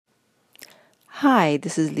Hi,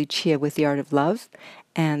 this is Lucia with The Art of Love,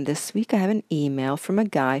 and this week I have an email from a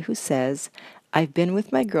guy who says, I've been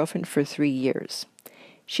with my girlfriend for 3 years.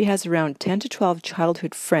 She has around 10 to 12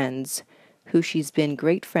 childhood friends who she's been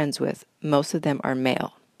great friends with. Most of them are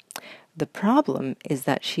male. The problem is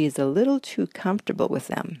that she is a little too comfortable with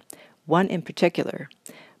them, one in particular,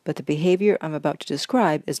 but the behavior I'm about to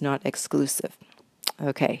describe is not exclusive.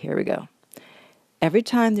 Okay, here we go. Every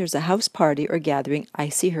time there's a house party or gathering, I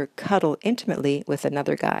see her cuddle intimately with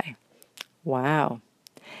another guy. Wow.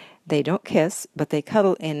 They don't kiss, but they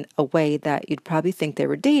cuddle in a way that you'd probably think they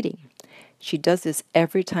were dating. She does this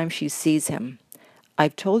every time she sees him.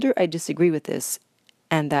 I've told her I disagree with this,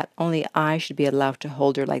 and that only I should be allowed to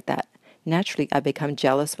hold her like that. Naturally, I become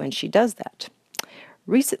jealous when she does that.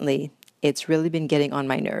 Recently, it's really been getting on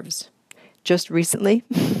my nerves. Just recently?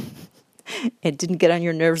 It didn't get on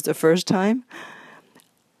your nerves the first time?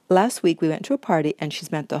 Last week we went to a party and she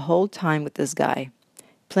spent the whole time with this guy,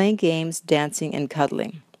 playing games, dancing, and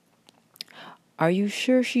cuddling. Are you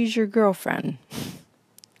sure she's your girlfriend?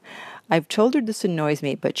 I've told her this annoys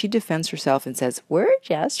me, but she defends herself and says, we're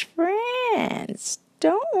just friends.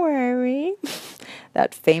 Don't worry.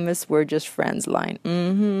 That famous we're just friends line.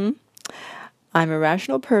 I'm a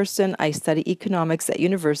rational person. I study economics at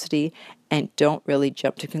university and don't really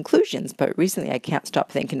jump to conclusions, but recently I can't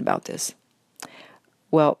stop thinking about this.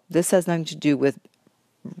 Well, this has nothing to do with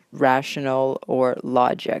rational or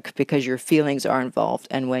logic because your feelings are involved.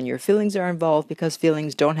 And when your feelings are involved, because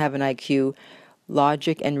feelings don't have an IQ,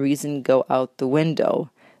 logic and reason go out the window.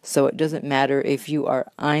 So it doesn't matter if you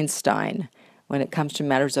are Einstein. When it comes to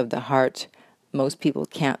matters of the heart, most people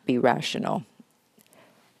can't be rational.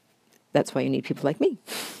 That's why you need people like me.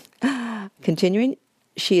 Continuing,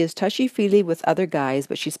 she is touchy-feely with other guys,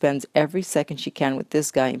 but she spends every second she can with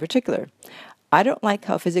this guy in particular. I don't like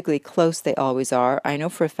how physically close they always are. I know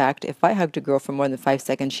for a fact if I hugged a girl for more than 5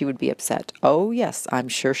 seconds, she would be upset. Oh, yes, I'm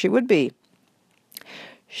sure she would be.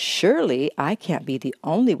 Surely I can't be the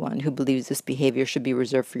only one who believes this behavior should be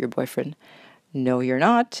reserved for your boyfriend. No, you're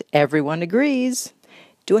not. Everyone agrees.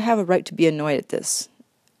 Do I have a right to be annoyed at this?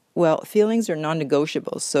 Well, feelings are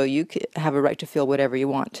non-negotiable, so you have a right to feel whatever you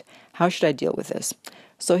want. How should I deal with this?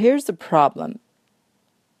 So here's the problem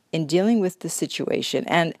in dealing with the situation,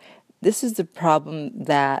 and this is the problem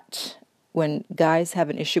that when guys have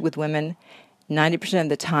an issue with women, 90% of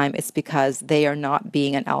the time it's because they are not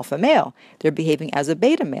being an alpha male. They're behaving as a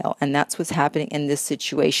beta male, and that's what's happening in this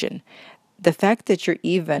situation. The fact that you're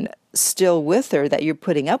even still with her, that you're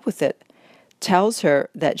putting up with it, tells her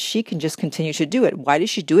that she can just continue to do it. Why does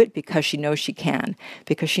she do it? Because she knows she can.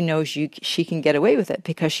 Because she knows she can get away with it.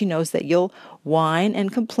 Because she knows that you'll whine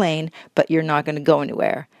and complain, but you're not going to go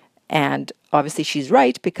anywhere. And obviously she's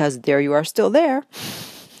right, because there you are still there,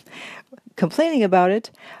 complaining about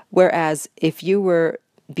it. Whereas if you were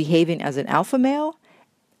behaving as an alpha male,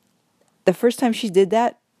 the first time she did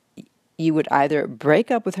that, you would either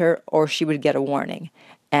break up with her or she would get a warning.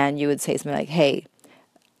 And you would say something like, hey,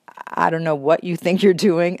 I don't know what you think you're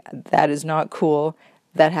doing. That is not cool.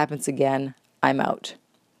 That happens again. I'm out.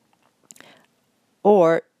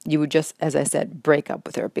 Or you would just, as I said, break up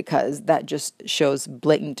with her, because that just shows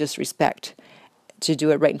blatant disrespect to do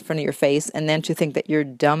it right in front of your face, and then to think that you're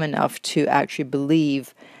dumb enough to actually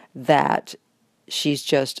believe that she's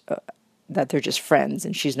just, that they're just friends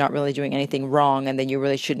and she's not really doing anything wrong, and then you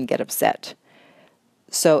really shouldn't get upset.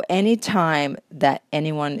 So anytime that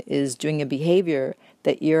anyone is doing a behavior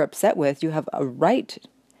that you're upset with, you have a right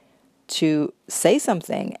to say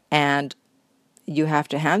something, and you have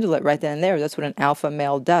to handle it right then and there. That's what an alpha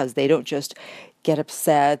male does. They don't just get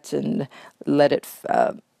upset and let it,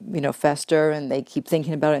 fester, and they keep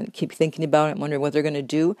thinking about it and wondering what they're going to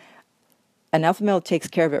do. An alpha male takes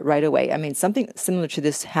care of it right away. I mean, something similar to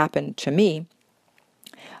this happened to me.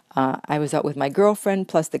 I was out with my girlfriend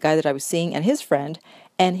plus the guy that I was seeing and his friend,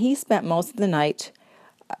 and he spent most of the night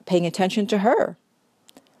paying attention to her.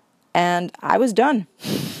 And I was done.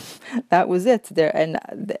 That was it.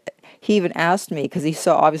 He even asked me, because he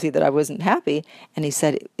saw obviously that I wasn't happy, and he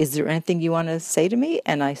said, is there anything you want to say to me?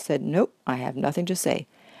 And I said, nope, I have nothing to say.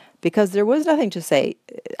 Because there was nothing to say.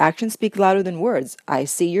 Actions speak louder than words. I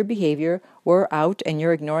see your behavior, we're out, and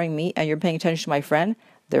you're ignoring me, and you're paying attention to my friend.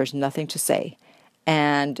 There's nothing to say.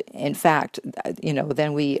 And in fact,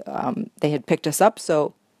 then they had picked us up,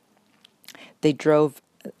 so they drove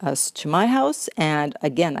us to my house, and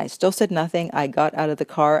again, I still said nothing. I got out of the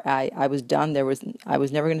car. I was done. I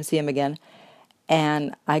was never going to see him again.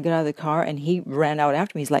 And I got out of the car, and he ran out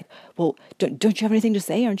after me. He's like, well, don't you have anything to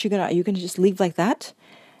say? Are you going to just leave like that?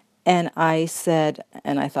 And I said,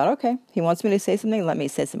 and I thought, okay, he wants me to say something, let me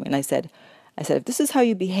say something. And I said, if this is how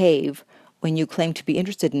you behave when you claim to be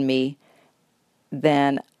interested in me,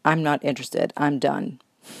 then I'm not interested. I'm done.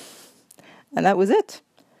 And that was it.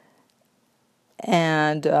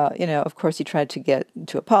 And, of course, he tried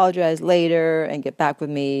to apologize later and get back with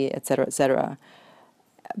me, etc., etc.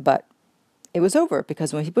 But it was over,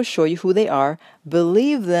 because when people show you who they are,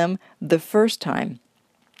 believe them the first time.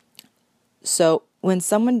 So when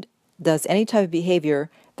someone does any type of behavior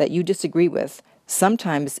that you disagree with,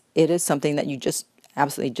 sometimes it is something that you just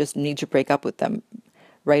absolutely just need to break up with them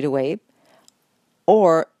right away.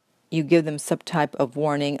 Or you give them some type of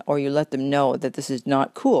warning, or you let them know that this is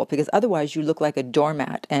not cool, because otherwise you look like a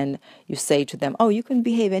doormat and you say to them, oh, you can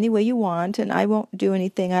behave any way you want and I won't do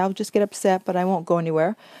anything. I'll just get upset, but I won't go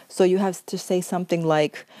anywhere. So you have to say something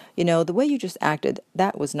like, the way you just acted,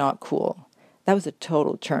 that was not cool. That was a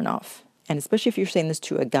total turn off. And especially if you're saying this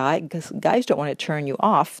to a guy, because guys don't want to turn you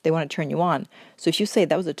off, they want to turn you on. So if you say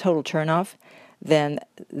that was a total turn off, then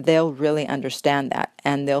they'll really understand that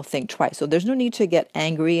and they'll think twice. So there's no need to get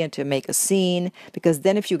angry and to make a scene, because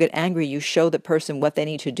then if you get angry, you show the person what they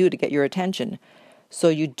need to do to get your attention. So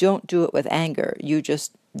you don't do it with anger. You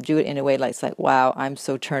just do it in a way like, it's like, wow, I'm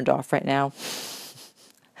so turned off right now.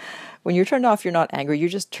 When you're turned off, you're not angry. You're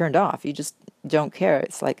just turned off. You just don't care.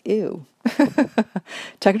 It's like, ew.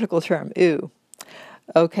 Technical term, ew.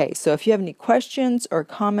 Okay, so if you have any questions or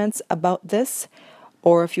comments about this,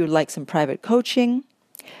 or if you would like some private coaching,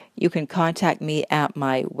 you can contact me at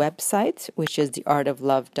my website, which is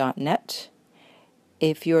theartoflove.net.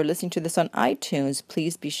 If you're listening to this on iTunes,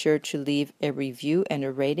 please be sure to leave a review and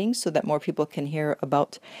a rating so that more people can hear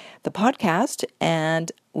about the podcast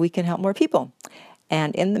and we can help more people.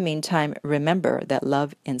 And in the meantime, remember that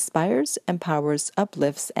love inspires, empowers,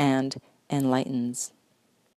 uplifts, and enlightens.